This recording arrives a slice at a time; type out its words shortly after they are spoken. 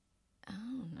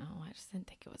I just didn't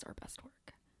think it was our best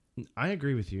work. I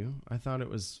agree with you. I thought it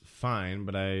was fine,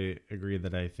 but I agree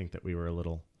that I think that we were a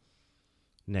little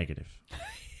negative.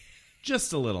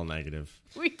 Just a little negative.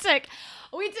 We took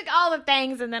all the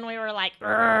things and then we were like,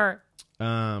 "Urgh."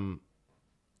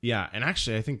 Yeah, and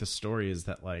actually I think the story is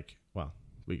that we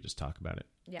could just talk about it.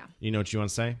 Yeah. You know what you want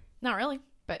to say? Not really,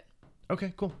 but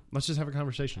okay, cool. Let's just have a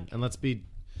conversation and let's be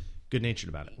good-natured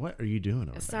about it. What are you doing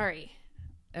over there? Sorry.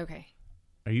 Okay.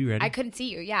 Are you ready? I couldn't see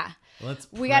you. Yeah. Let's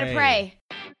pray. We got to pray.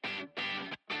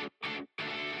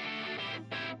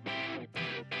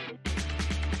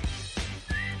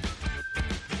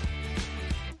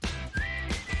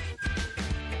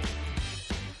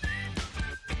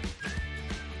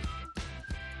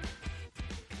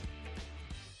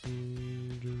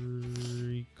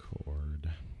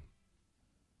 Record.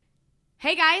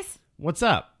 Hey guys. What's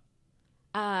up?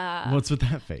 What's with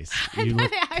that face? You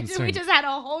look concerned. We just had a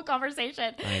whole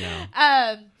conversation. I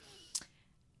know.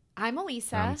 I'm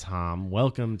Elisa. I'm Tom.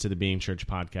 Welcome to the Being Church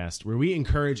podcast, where we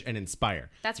encourage and inspire.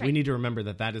 That's right. We need to remember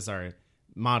that is our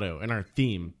motto and our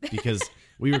theme, because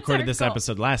we recorded this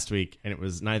episode last week, and it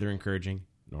was neither encouraging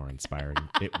nor inspiring.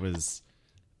 It was,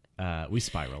 we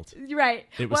spiraled. Right.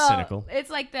 It was cynical. It's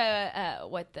like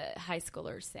what the high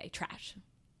schoolers say, trash.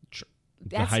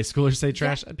 The high schoolers say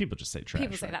trash? Yeah. People just say trash.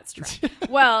 People say that's trash.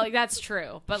 Well, that's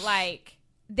true. But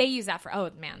they use that for, oh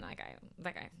man, that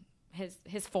guy,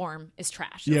 his form is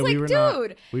trash. Yeah,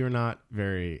 dude. We were not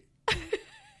very,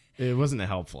 it wasn't a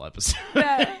helpful episode.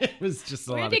 It was just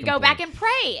a lot of We need to go back and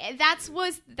pray. That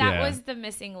was the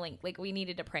missing link. We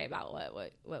needed to pray about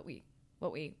what we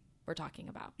were talking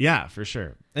about. Yeah, for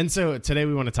sure. And so today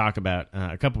we want to talk about,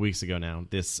 a couple weeks ago now,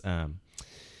 this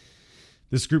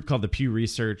group called the Pew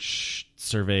Research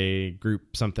Survey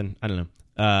Group something. I don't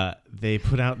know. They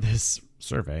put out this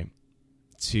survey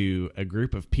to a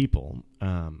group of people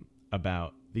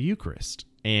about the Eucharist.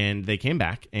 And they came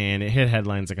back, and it hit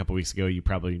headlines a couple weeks ago. You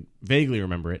probably vaguely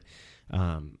remember it.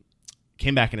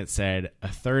 Came back, and it said,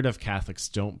 1/3 of Catholics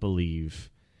don't believe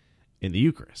in the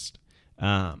Eucharist.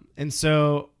 And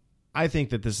so I think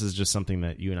that this is just something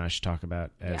that you and I should talk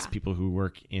about as people who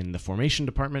work in the formation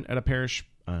department at a parish,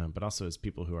 but also as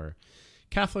people who are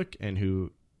Catholic and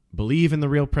who believe in the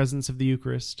real presence of the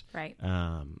Eucharist. Right.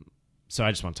 So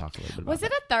I just want to talk a little bit about Was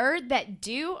it 1/3 that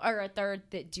do or 1/3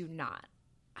 that do not?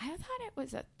 I thought it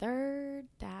was 1/3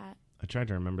 that I tried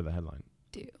to remember the headline.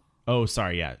 do. Oh,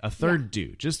 sorry. Yeah. 1/3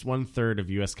 do. Just 1/3 of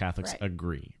U.S. Catholics Right.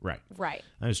 agree. Right. Right.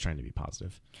 I was trying to be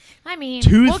positive. I mean,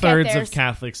 2/3 of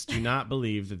Catholics do not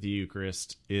believe that the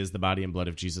Eucharist is the body and blood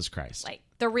of Jesus Christ.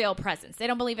 The real presence. They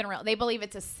don't believe in real. They believe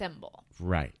it's a symbol.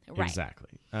 Right. Exactly.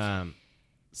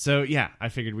 So yeah, I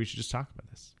figured we should just talk about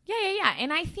this. Yeah.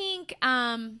 And I think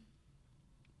in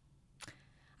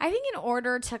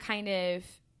order to kind of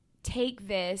take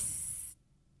this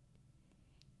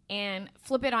and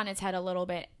flip it on its head a little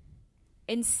bit,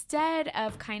 instead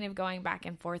of kind of going back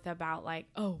and forth about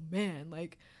oh man,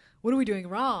 what are we doing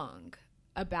wrong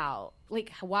about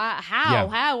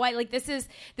why, this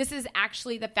is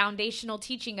actually the foundational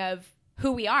teaching of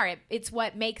who we are. It's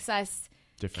what makes us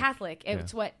different. Catholic.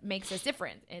 It's what makes us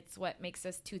different. It's what makes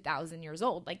us 2,000 years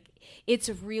old. It's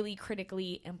really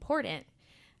critically important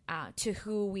to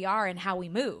who we are and how we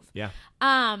move. Yeah.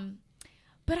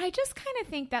 But I just kind of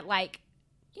think that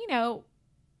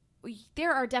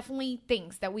there are definitely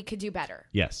things that we could do better.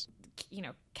 Yes.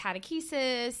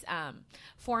 Catechesis,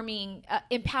 forming,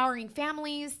 empowering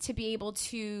families to be able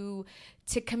to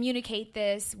communicate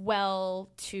this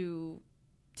well to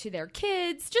their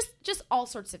kids, just all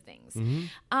sorts of things.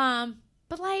 Mm-hmm.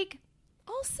 But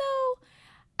also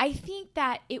I think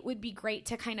that it would be great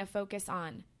to kind of focus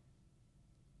on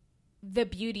the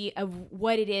beauty of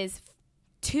what it is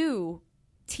to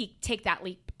take that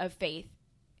leap of faith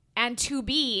and to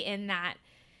be in that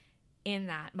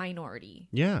minority.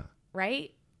 Yeah.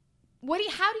 Right?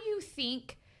 How do you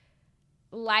think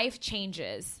life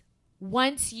changes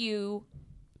once you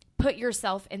put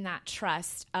yourself in that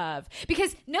trust of,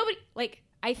 because nobody,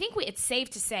 I think it's safe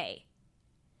to say,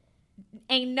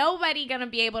 ain't nobody gonna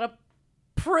be able to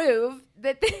prove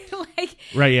that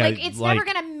right, yeah, it's never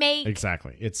gonna make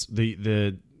exactly. It's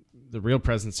the real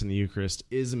presence in the Eucharist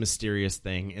is a mysterious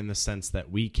thing in the sense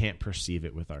that we can't perceive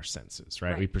it with our senses,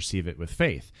 right? We perceive it with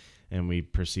faith, and we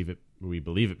believe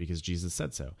it because Jesus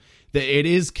said so. It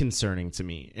is concerning to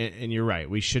me, and you're right,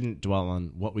 we shouldn't dwell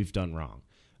on what we've done wrong.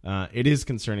 It is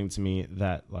concerning to me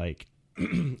that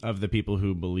of the people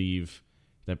who believe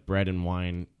that bread and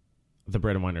wine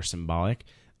are symbolic,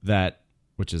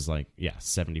 which is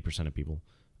 70% of people,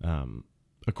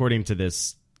 according to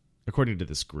this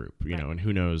group, and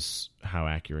who knows how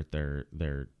accurate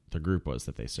their the group was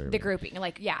that they surveyed. The grouping,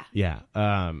 like, yeah. Yeah.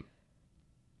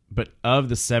 But of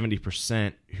the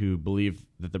 70% who believe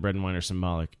that the bread and wine are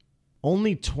symbolic,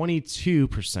 only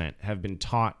 22% have been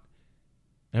taught,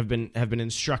 have been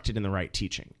instructed in the right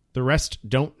teaching. The rest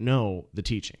don't know the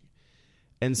teaching.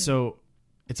 And so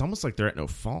it's almost like they're at no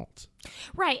fault.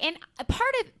 Right. And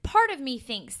part of me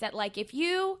thinks that, like, if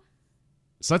you...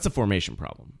 So that's a formation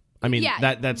problem. I mean,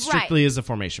 that strictly is a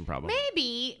formation problem.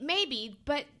 Maybe.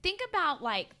 But think about,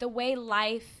 like, the way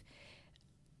life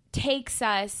takes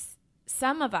us,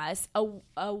 some of us,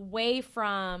 away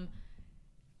from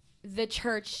the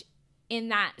church in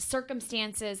that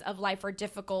circumstances of life are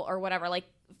difficult or whatever. Like,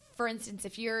 for instance,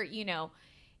 if you're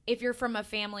from a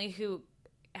family who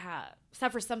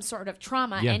suffers some sort of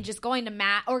trauma and just going to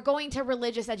mass or going to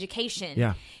religious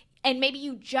education, and maybe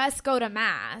you just go to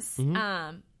mass,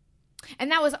 and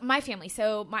that was my family.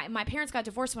 So my parents got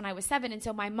divorced when I was 7, and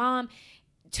so my mom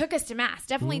took us to mass,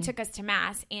 took us to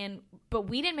mass, but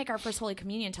we didn't make our first Holy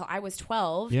Communion until I was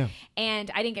 12,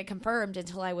 and I didn't get confirmed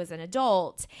until I was an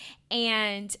adult,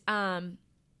 and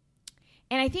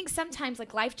I think sometimes,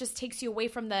 like, life just takes you away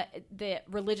from the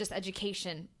religious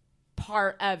education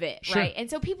part of it, right? And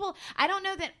so people, I don't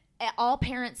know that all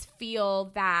parents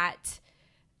feel that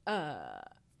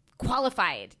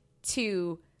qualified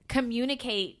to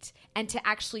communicate and to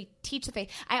actually teach the faith.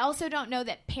 I also don't know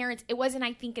that parents, it wasn't,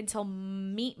 I think, until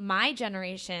my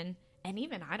generation, and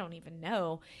even I don't even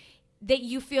know, that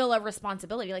you feel a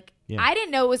responsibility. Like, I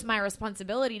didn't know it was my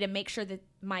responsibility to make sure that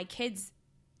my kids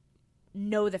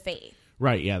know the faith.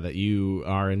 Right, yeah, that you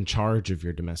are in charge of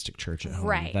your domestic church at home.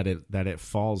 Right. That it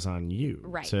falls on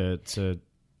you to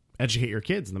educate your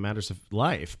kids in the matters of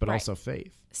life, but also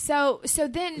faith. So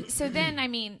then I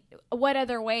mean, what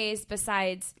other ways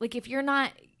besides, like, if your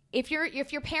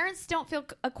parents don't feel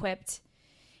equipped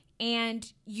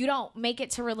and you don't make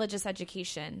it to religious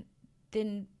education,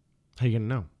 then how are you going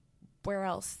to know? Where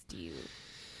else do you?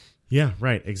 Yeah,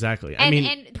 right, exactly.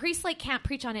 And priests, like, can't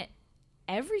preach on it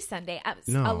every Sunday.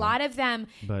 No, a lot of them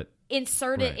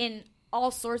insert it right. in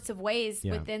all sorts of ways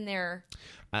within their...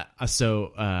 I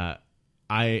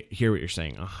hear what you're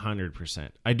saying 100%.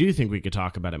 I do think we could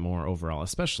talk about it more overall,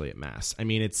 especially at Mass. I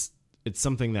mean, it's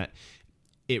something that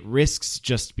it risks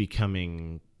just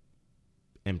becoming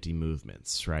empty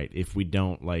movements, right? If we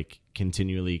don't, like,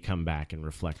 continually come back and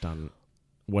reflect on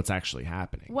what's actually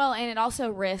happening. Well, and it also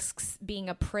risks being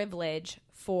a privilege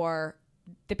for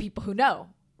the people who know,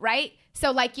 right?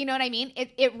 So, like, you know what I mean?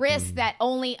 It risks that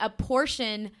only a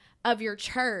portion of your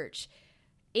church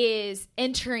is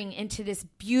entering into this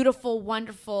beautiful,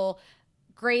 wonderful,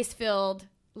 grace-filled,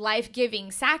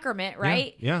 life-giving sacrament,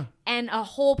 right? Yeah. And a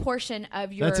whole portion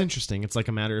of your... That's interesting. It's like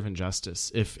a matter of injustice.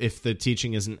 If the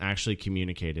teaching isn't actually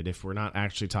communicated, if we're not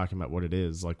actually talking about what it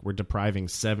is, like, we're depriving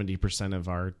 70% of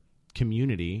our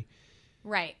community...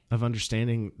 Right. Of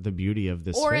understanding the beauty of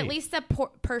this or faith. At least the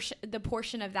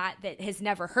portion of that has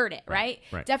never heard it, right?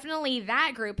 Definitely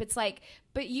that group. It's like,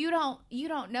 but you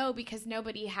don't know because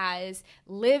nobody has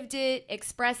lived it,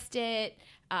 expressed it,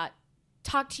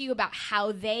 talked to you about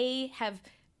how they have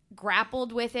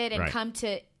grappled with it and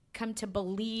come to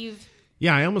believe.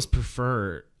 Yeah, I almost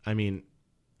prefer, I mean,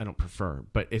 I don't prefer,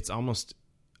 but it's almost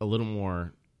a little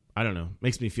more, I don't know,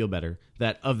 makes me feel better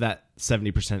that of that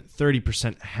 70%,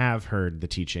 30% have heard the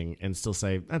teaching and still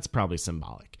say that's probably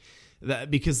symbolic.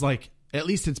 Because, like, at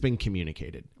least it's been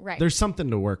communicated. Right. There's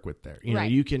something to work with there. You know,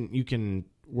 you can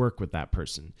work with that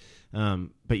person.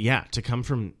 But yeah, to come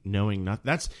from knowing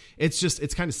nothing,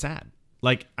 it's kind of sad.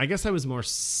 Like, I guess I was more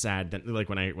sad than, like,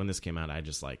 when this came out, I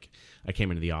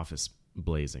came into the office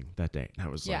blazing that day. And I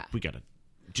was like, we got to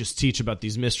just teach about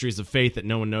these mysteries of faith that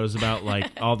no one knows about,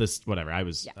 like, all this, whatever. I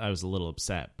was a little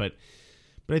upset, but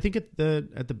I think at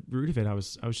the root of it, I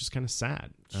was just kind of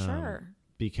sad. Sure.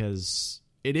 Because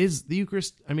it is the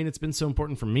Eucharist. I mean, it's been so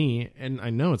important for me, and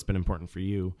I know it's been important for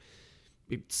you.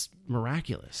 It's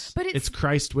miraculous. But it's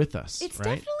Christ with us. It's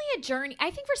definitely a journey. I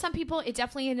think for some people, it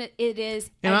is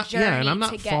a journey. Yeah, and I'm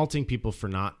not faulting people for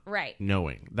not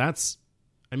knowing.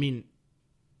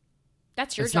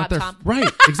 That's your job, Tom. Right,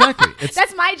 exactly.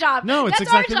 That's my job. No, it's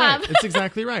exactly right. It's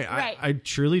exactly right. Right. I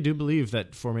truly do believe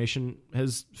that formation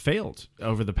has failed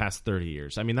over the past 30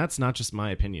 years. I mean, that's not just my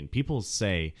opinion. People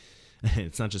say,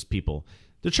 it's not just people.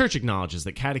 The church acknowledges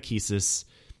that catechesis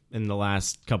in the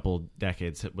last couple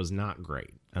decades was not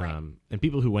great. Right. And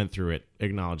people who went through it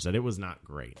acknowledge that it was not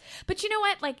great. But you know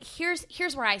what? Like,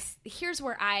 here's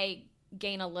where I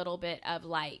gain a little bit of,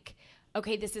 like,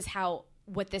 okay, this is how...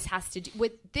 what this has to do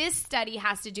with this study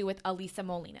has to do with Elisa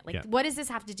Molina. Like, what does this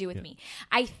have to do with me?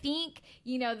 I think,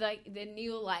 the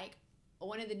new, like,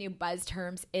 one of the new buzz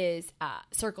terms is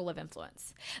circle of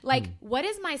influence. Like, what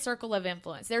is my circle of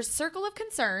influence? There's circle of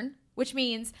concern, which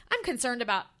means I'm concerned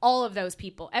about all of those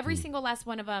people, every single last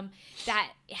one of them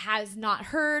that has not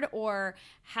heard or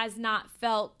has not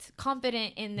felt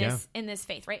confident in this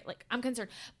faith, right? Like, I'm concerned.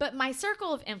 But my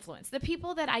circle of influence, the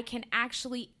people that I can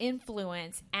actually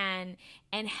influence and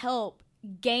help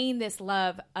gain this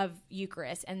love of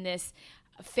Eucharist and this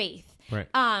faith. Right.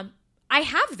 I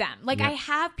have them. Like, I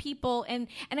have people, and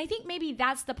I think maybe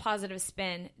that's the positive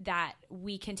spin that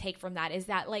we can take from that, is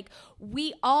that, like,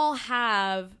 we all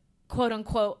have, quote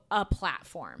unquote, a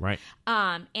platform. Right.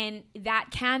 And that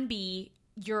can be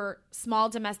your small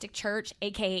domestic church,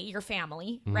 aka your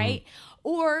family, right?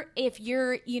 Or if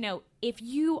you're, if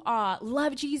you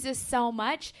love Jesus so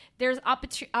much, there's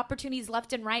opportunities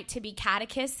left and right to be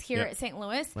catechists here at St.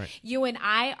 Louis. Right. You and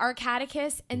I are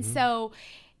catechists. And so,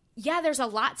 yeah, there's a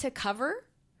lot to cover,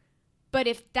 but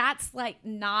if that's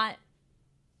not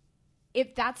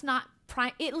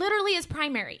it literally is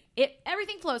primary.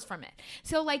 Everything flows from it.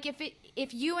 So, like,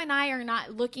 if you and I are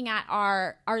not looking at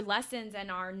our lessons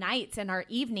and our nights and our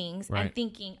evenings and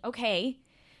thinking, okay,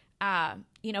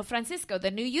 Francisco, the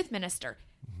new youth minister,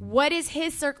 what is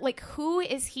his circle? Like, who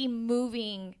is he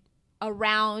moving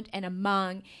around and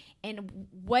among? And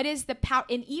what is the power?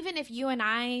 And even if you and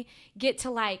I get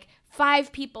to, like,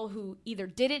 5 people who either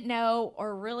didn't know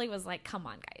or really was like, come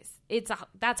on, guys,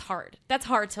 that's hard. That's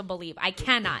hard to believe. I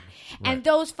cannot. Right. And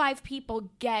those 5 people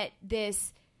get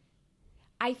this.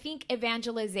 I think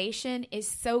evangelization is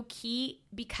so key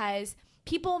because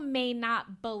people may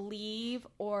not believe,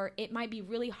 or it might be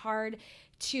really hard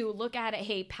to look at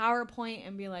a PowerPoint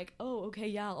and be like, oh, okay,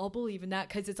 yeah, I'll believe in that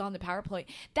because it's on the PowerPoint.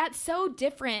 That's so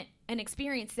different an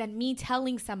experience than me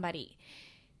telling somebody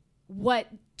what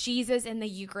Jesus and the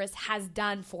Eucharist has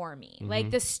done for me. Like,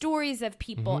 the stories of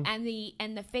people and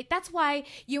the faith. That's why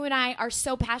you and I are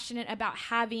so passionate about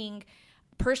having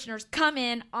parishioners come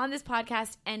in on this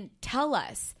podcast and tell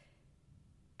us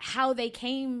how they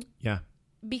came. Yeah.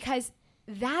 Because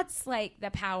that's, like,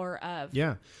 the power of.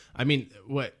 Yeah. I mean,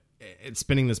 it's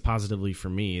spinning this positively for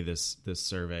me, this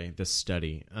survey, this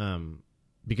study,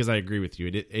 because I agree with you.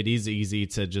 It is easy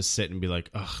to just sit and be like,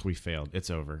 ugh, we failed.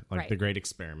 It's over. Like the great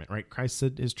experiment, right? Christ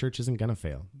said his church isn't going to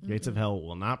fail. Gates of hell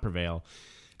will not prevail.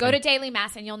 Go to daily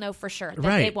mass and you'll know for sure that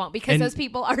they won't, because those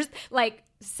people are, like,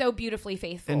 so beautifully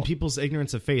faithful. And people's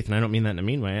ignorance of faith, and I don't mean that in a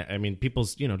mean way. I mean,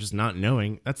 people's, just not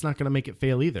knowing, that's not going to make it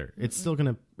fail either. It's still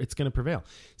going to prevail.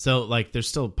 So, like, there's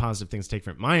still positive things to take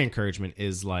from it. My encouragement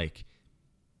is, like,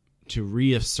 to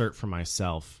reassert for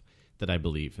myself that I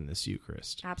believe in this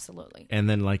Eucharist. Absolutely. And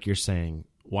then, like you're saying,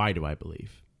 why do I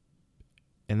believe?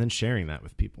 And then sharing that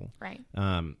with people. Right.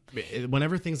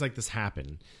 Whenever things like this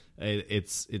happen,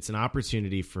 it's an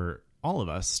opportunity for all of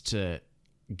us to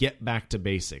get back to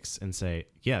basics and say,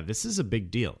 yeah, this is a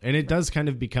big deal. And it does kind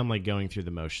of become like going through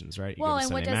the motions, right? You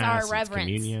and what does our reverence?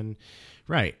 Communion.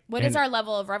 Right. What is our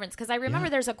level of reverence? Because I remember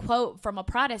there's a quote from a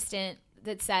Protestant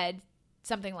that said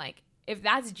something like, if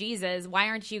that's Jesus, why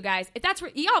aren't you guys, if that's,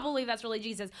 y'all believe that's really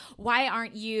Jesus, why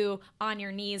aren't you on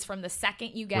your knees from the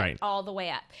second you get all the way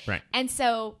up? Right. And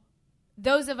so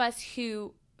those of us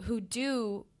who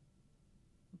do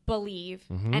believe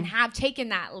and have taken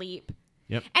that leap,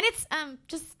 and it's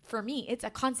just, for me, it's a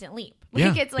constant leap.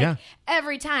 Like, it's like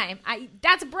every time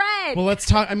that's bread. Well, let's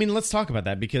talk about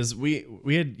that, because we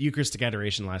had Eucharistic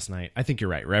adoration last night. I think you're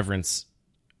right. Reverence.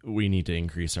 We need to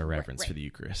increase our reverence for the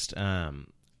Eucharist.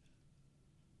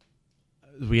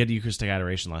 We had Eucharistic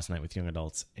adoration last night with young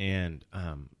adults, and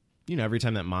every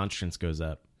time that monstrance goes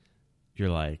up,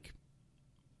 I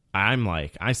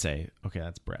say, okay,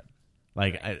 that's bread.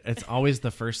 Like, it's always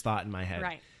the first thought in my head.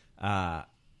 Right.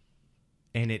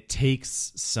 And it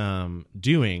takes some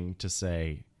doing to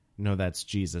say, no, that's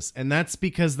Jesus. And that's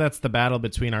because that's the battle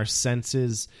between our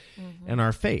senses and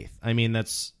our faith. I mean,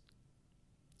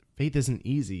 faith isn't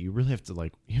easy. You really have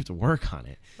to work on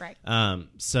it. Right.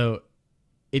 So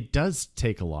it does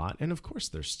take a lot. And of course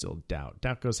there's still doubt.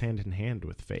 Doubt goes hand in hand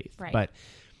with faith. Right.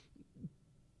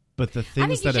 But the things I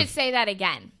think you should say that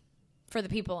again for the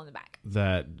people in the back.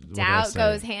 That doubt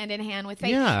goes hand in hand with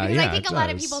faith. Yeah, because I think a lot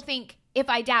of people think, if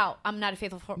I doubt, I'm not a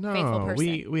faithful person.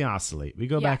 We oscillate. We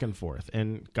go back and forth,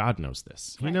 and God knows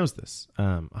this. He knows this.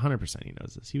 100% he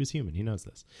knows this. He was human. He knows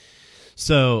this.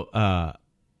 So,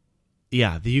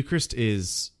 the Eucharist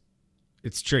it's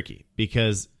tricky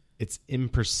because it's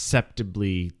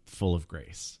imperceptibly full of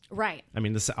grace. Right. I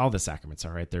mean, all the sacraments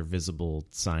are, right? They're visible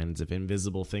signs of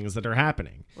invisible things that are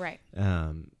happening. Right.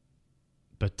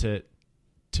 But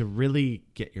to really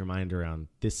get your mind around,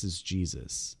 this is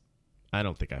Jesus. I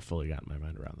don't think I fully got my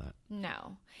mind around that.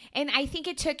 No. And I think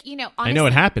it took, honestly, I know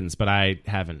it happens, but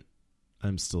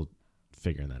I'm still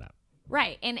figuring that out.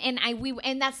 Right.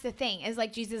 And that's the thing is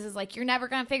like, Jesus is like, you're never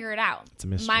going to figure it out. It's a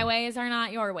mystery. My ways are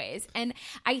not your ways. And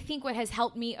I think what has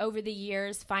helped me over the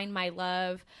years find my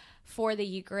love for the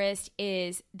Eucharist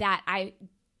is that I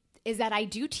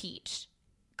do teach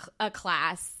a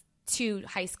class to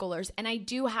high schoolers, and I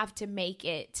do have to make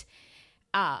it,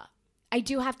 I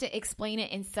do have to explain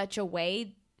it in such a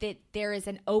way that there is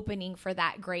an opening for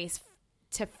that grace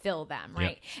to fill them,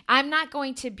 right? Yep. I'm not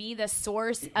going to be the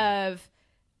source of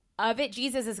it.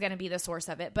 Jesus is going to be the source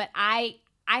of it, but I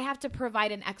have to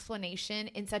provide an explanation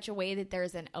in such a way that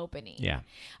there's an opening. Yeah.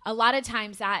 A lot of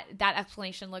times that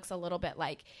explanation looks a little bit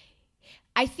like,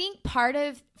 I think part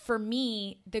of, for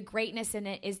me, the greatness in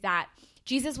it is that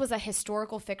Jesus was a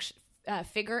historical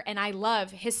figure, and I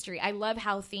love history. I love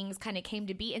how things kind of came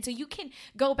to be. And so you can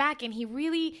go back, and he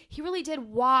really did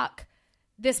walk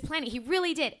this planet. He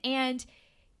really did. And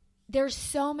there's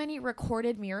so many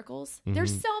recorded miracles. Mm-hmm.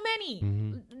 There's so many.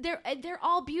 Mm-hmm. They're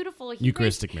all beautiful.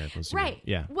 Eucharistic miracles. Right.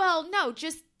 Yeah. Well, no,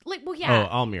 just like, well, yeah. Oh,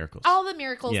 all miracles. All the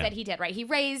miracles that he did, right? He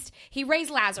raised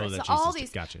Lazarus. Oh, so all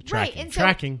these. Gotcha. Tracking. Right. And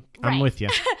tracking. I'm with you.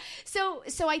 So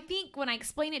I think when I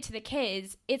explain it to the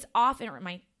kids, it's often, or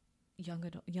my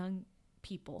young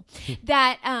people,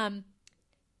 that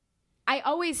I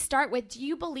always start with, do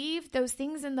you believe those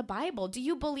things in the Bible? Do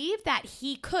you believe that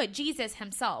Jesus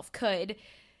himself could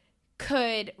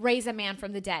raise a man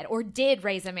from the dead, or did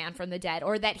raise a man from the dead,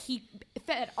 or that he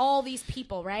fed all these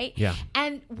people, right? Yeah.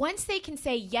 And once they can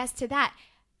say yes to that,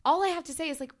 all I have to say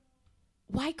is like,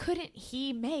 why couldn't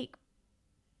he make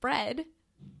bread,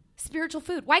 spiritual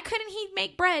food? Why couldn't he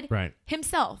make bread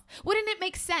himself? Wouldn't it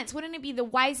make sense? Wouldn't it be the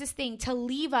wisest thing to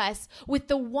leave us with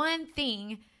the one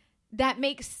thing that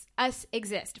makes us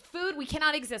exist? Food, we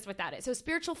cannot exist without it. So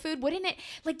spiritual food, wouldn't it,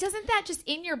 like, doesn't that just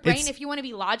in your brain, if you want to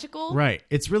be logical? Right.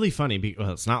 It's really funny.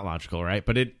 Well, it's not logical, right?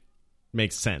 But it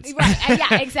makes sense. Right.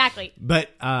 Yeah, exactly. But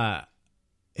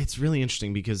it's really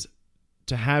interesting because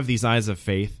to have these eyes of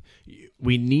faith,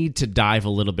 we need to dive a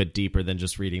little bit deeper than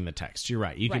just reading the text. You're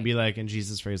right. You can be like, and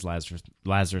Jesus raised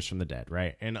Lazarus from the dead,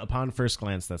 right? And upon first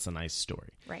glance, that's a nice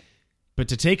story. Right. But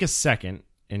to take a second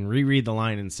and reread the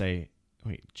line and say,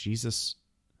 wait, Jesus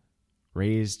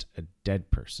raised a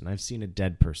dead person. I've seen a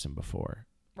dead person before.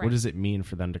 Right. What does it mean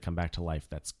for them to come back to life?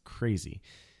 That's crazy.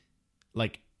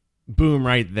 Like, boom,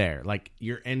 right there. Like,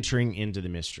 you're entering into the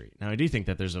mystery. Now, I do think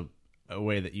that there's a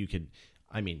way that you can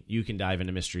dive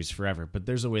into mysteries forever, but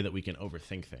there's a way that we can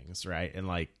overthink things, right? And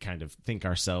like kind of think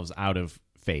ourselves out of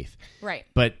faith. Right.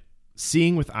 But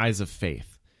seeing with eyes of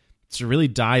faith, to really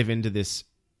dive into this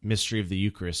mystery of the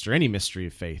Eucharist or any mystery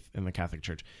of faith in the Catholic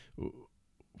Church,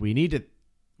 we need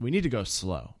to go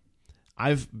slow.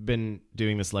 I've been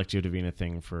doing this Lectio Divina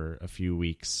thing for a few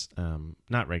weeks,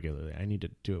 not regularly. I need to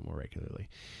do it more regularly.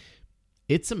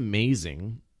 It's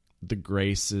amazing the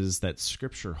graces that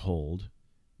Scripture hold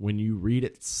when you read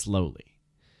it slowly.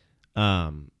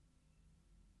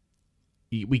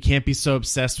 We can't be so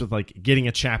obsessed with like getting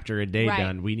a chapter a day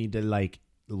done. We need to like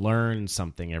learn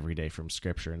something every day from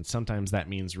Scripture, and sometimes that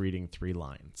means reading 3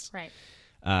 lines. Right.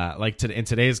 Like in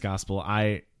today's gospel,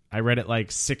 I read it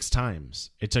like 6 times.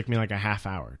 It took me like a half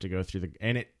hour to go through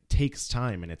and it takes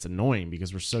time, and it's annoying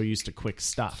because we're so used to quick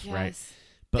stuff, right?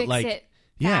 But fix like, it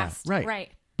fast. Yeah,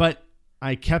 right. But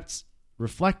I kept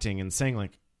reflecting and saying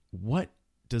like, what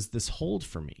does this hold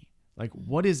for me? Like,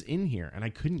 what is in here? And I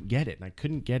couldn't get it. And I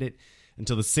couldn't get it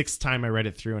until the 6th time I read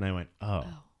it through, and I went, oh.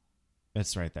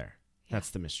 That's right there. Yeah. That's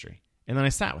the mystery. And then I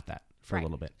sat with that for a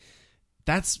little bit.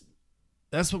 That's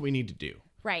what we need to do.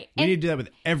 Right. We need to do that with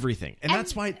everything. And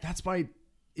that's why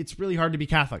it's really hard to be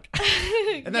Catholic.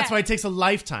 And that's why it takes a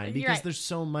lifetime, because there's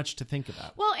so much to think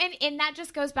about. Well, and that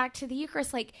just goes back to the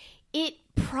Eucharist. Like, it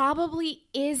probably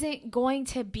isn't going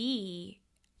to be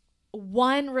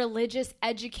one religious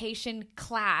education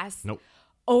class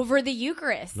over the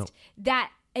Eucharist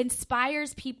that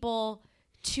inspires people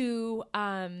to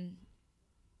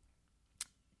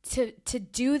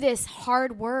do this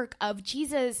hard work of,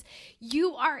 Jesus,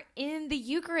 you are in the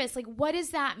Eucharist. Like, what does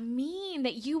that mean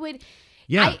that you would...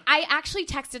 Yeah. I actually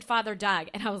texted Father Doug,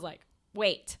 and I was like,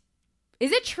 wait,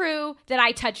 is it true that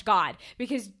I touch God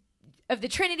because of the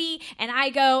Trinity, and I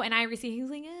go and I receive? He was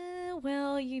like,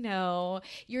 well,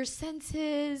 your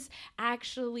senses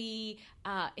actually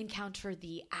encounter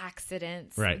the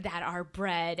accidents that are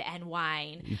bread and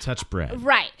wine. You touch bread.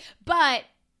 Right. But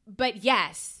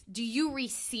yes, do you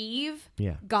receive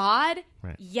God?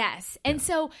 Right. Yes. And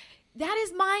so that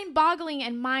is mind-boggling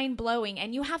and mind-blowing,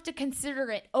 and you have to consider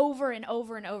it over and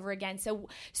over and over again. So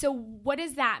what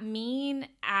does that mean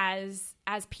as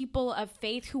people of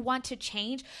faith who want to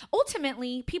change?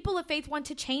 Ultimately, people of faith want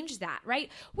to change that, right?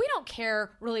 We don't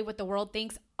care really what the world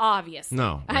thinks, obviously.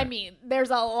 No. Right. I mean, there's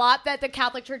a lot that the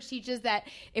Catholic Church teaches that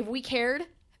if we cared,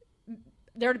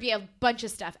 there would be a bunch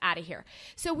of stuff out of here.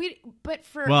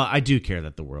 Well, I do care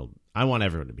that I want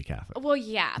everyone to be Catholic. Well,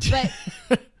 yeah,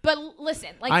 but listen,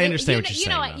 like I understand what you're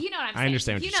saying. You know what I'm saying. I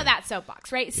understand what you're saying. You know that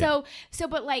soapbox, right? Yeah. So,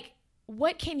 but like,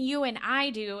 what can you and I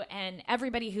do, and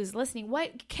everybody who's listening,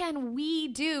 what can we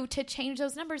do to change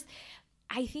those numbers?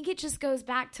 I think it just goes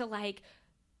back to like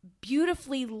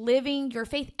beautifully living your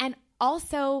faith, and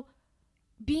also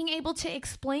being able to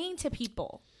explain to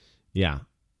people. Yeah.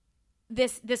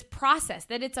 This process,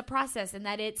 that it's a process, and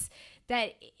that it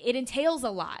entails a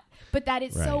lot, but that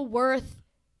it's so worth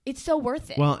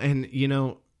it. Well, and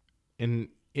in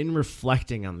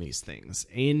reflecting on these things,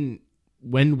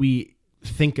 when we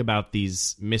think about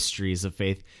these mysteries of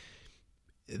faith,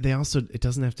 it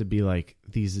doesn't have to be like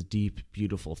these deep,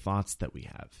 beautiful thoughts that we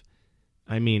have.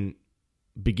 I mean,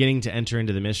 beginning to enter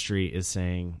into the mystery is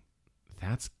saying,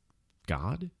 that's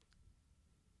God?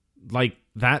 Like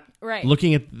that, right?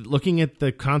 Looking at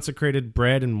the consecrated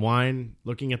bread and wine,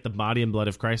 looking at the body and blood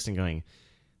of Christ, and going,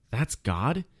 "That's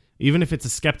God." Even if it's a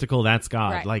skeptical, that's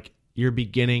God. Right. Like you're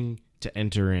beginning to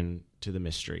enter into the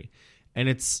mystery, and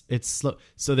it's slow.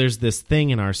 So there's this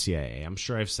thing in RCIA. I'm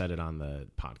sure I've said it on the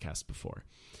podcast before.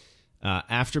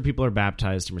 After people are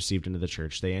baptized and received into the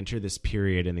church, they enter this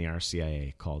period in the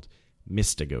RCIA called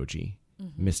mystagogy,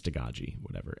 mystagogy,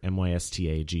 whatever,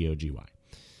 mystagogy.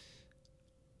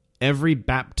 Every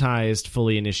baptized,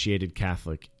 fully initiated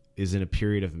Catholic is in a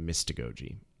period of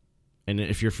mystagogy. And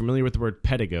if you're familiar with the word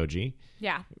pedagogy,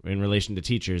 in relation to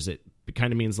teachers, it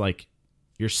kind of means like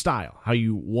your style, how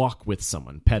you walk with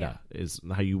someone. Peda is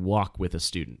how you walk with a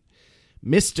student.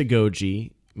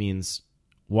 Mystagogy means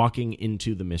walking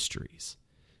into the mysteries.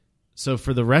 So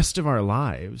for the rest of our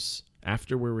lives,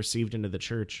 after we're received into the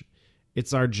church,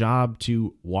 it's our job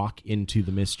to walk into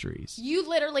the mysteries. You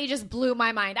literally just blew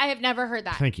my mind. I have never heard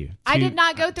that. Thank you. I did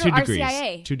not go through 2 degrees.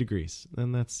 RCIA. 2 degrees.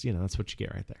 And that's what you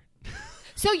get right there.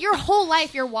 So your whole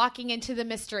life you're walking into the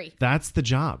mystery. That's the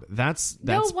job. That's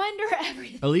no wonder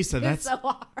everything. Elisa, that's so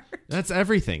hard. That's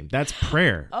everything. That's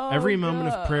prayer. Every moment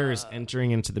God. of prayer is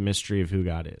entering into the mystery of who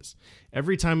God is.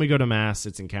 Every time we go to Mass,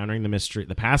 it's encountering the mystery,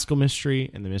 the Paschal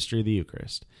mystery and the mystery of the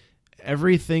Eucharist.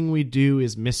 Everything we do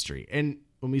is mystery. And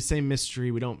when we say mystery,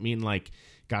 we don't mean like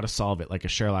gotta solve it like a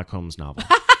Sherlock Holmes novel.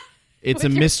 It's a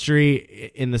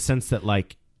mystery in the sense that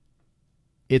like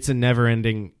it's a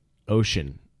never-ending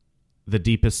ocean. The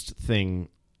deepest thing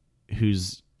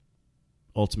whose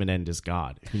ultimate end is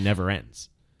God, who never ends.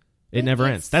 It never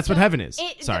ends. That's what heaven is.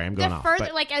 Sorry, I'm going off.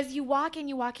 Further, like as you walk and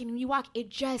you walk and you walk, it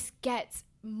just gets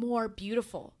more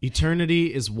beautiful.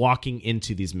 Eternity is walking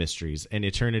into these mysteries, and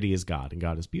eternity is God, and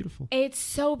God is beautiful. It's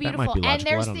so beautiful. That might be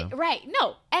logical. And I don't know. Right.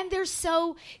 No. And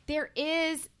there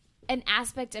is an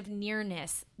aspect of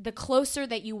nearness. The closer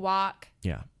that you walk,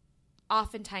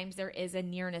 oftentimes there is a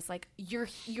nearness. Like you're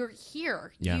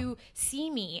here. Yeah. You see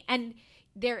me. And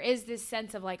there is this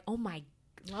sense of like, oh my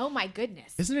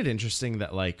goodness. Isn't it interesting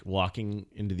that like walking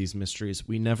into these mysteries,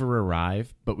 we never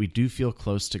arrive, but we do feel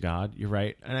close to God? You're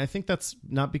right. And I think that's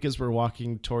not because we're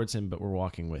walking towards him, but we're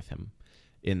walking with him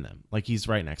in them. Like he's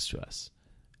right next to us.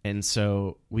 And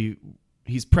so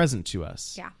he's present to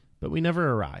us. Yeah. But we never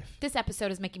arrive. This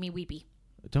episode is making me weepy.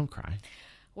 Don't cry.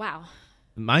 Wow.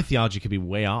 My theology could be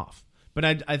way off.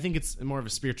 But I think it's more of a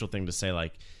spiritual thing to say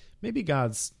like, maybe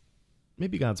God's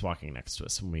walking next to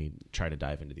us when we try to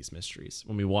dive into these mysteries,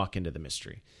 when we walk into the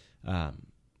mystery. And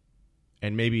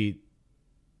maybe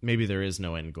there is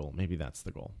no end goal. Maybe that's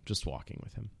the goal, just walking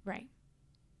with him. Right.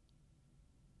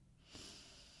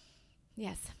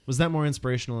 Yes. Was that more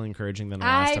inspirational and encouraging than our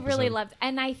last episode? I really loved,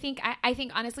 and I think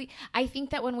honestly, I think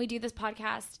that when we do this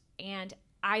podcast and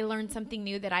I learn something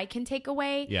new that I can take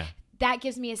away, that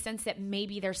gives me a sense that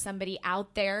maybe there's somebody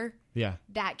out there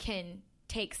that can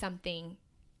take something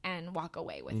and walk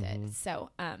away with it. So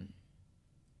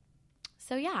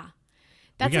yeah,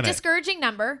 that's a discouraging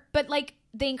number, but like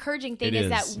the encouraging thing is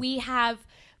that we have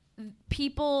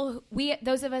people,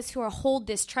 those of us who hold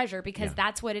this treasure, because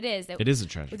that's what it is. It is a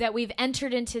treasure. That we've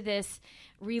entered into this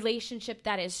relationship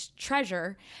that is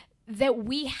treasure, that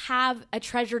we have a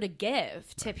treasure to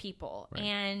give to people. Right.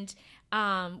 And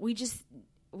we just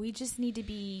need to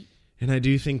be. And I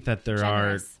do think that there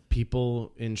generous. Are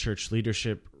people in church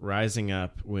leadership rising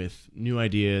up with new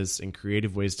ideas and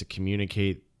creative ways to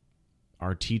communicate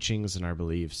our teachings and our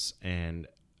beliefs. And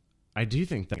I do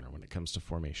think that when it comes to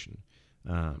formation,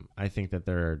 I think that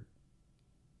there are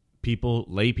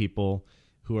lay people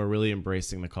who are really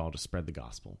embracing the call to spread the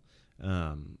gospel.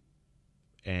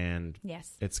 And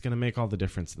yes, it's going to make all the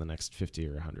difference in the next 50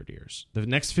 or 100 years. The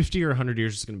next 50 or 100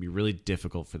 years is going to be really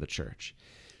difficult for the church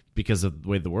because of the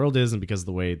way the world is and because of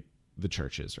the way the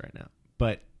church is right now.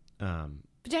 But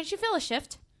don't you feel a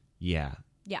shift? Yeah.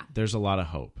 Yeah. There's a lot of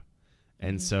hope.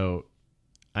 And so,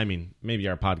 I mean, maybe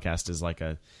our podcast is like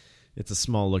it's a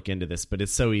small look into this, but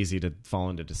it's so easy to fall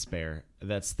into despair.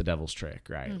 That's the devil's trick,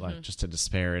 right? Like just to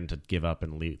despair and to give up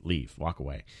and leave, walk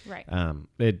away. Right.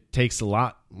 It takes a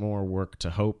lot more work to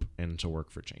hope and to work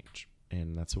for change.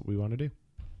 And that's what we want to do.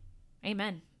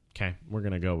 Amen. Okay. We're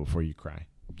going to go before you cry.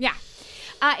 Yeah.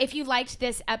 If you liked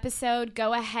this episode,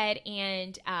 go ahead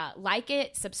and like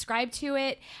it, subscribe to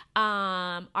it.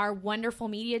 Our wonderful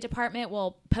media department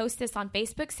will post this on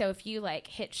Facebook. So if you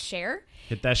hit share.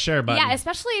 Hit that share button. Yeah,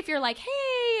 especially if you're like, hey,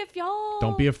 if y'all.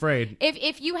 Don't be afraid.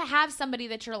 If you have somebody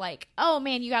that you're like, oh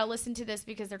man, you got to listen to this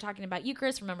because they're talking about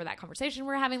Eucharist. Remember that conversation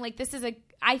we're having? This is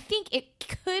I think it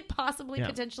could possibly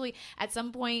potentially at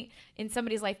some point in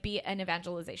somebody's life be an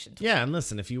evangelization tool. Yeah, and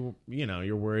listen, if you're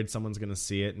worried someone's going to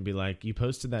see it and be like, you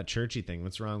posted that churchy thing.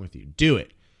 What's wrong with you? Do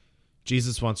it.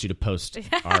 Jesus wants you to post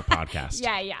our podcast.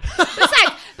 Yeah.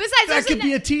 Besides, that could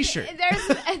be a T-shirt.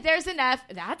 There's enough.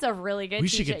 That's a really good. We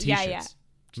should get T-shirts.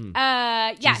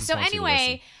 Yeah. So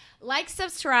anyway,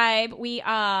 subscribe. We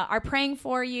are praying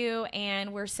for you,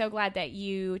 and we're so glad that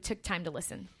you took time to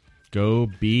listen. Go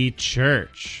be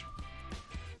church.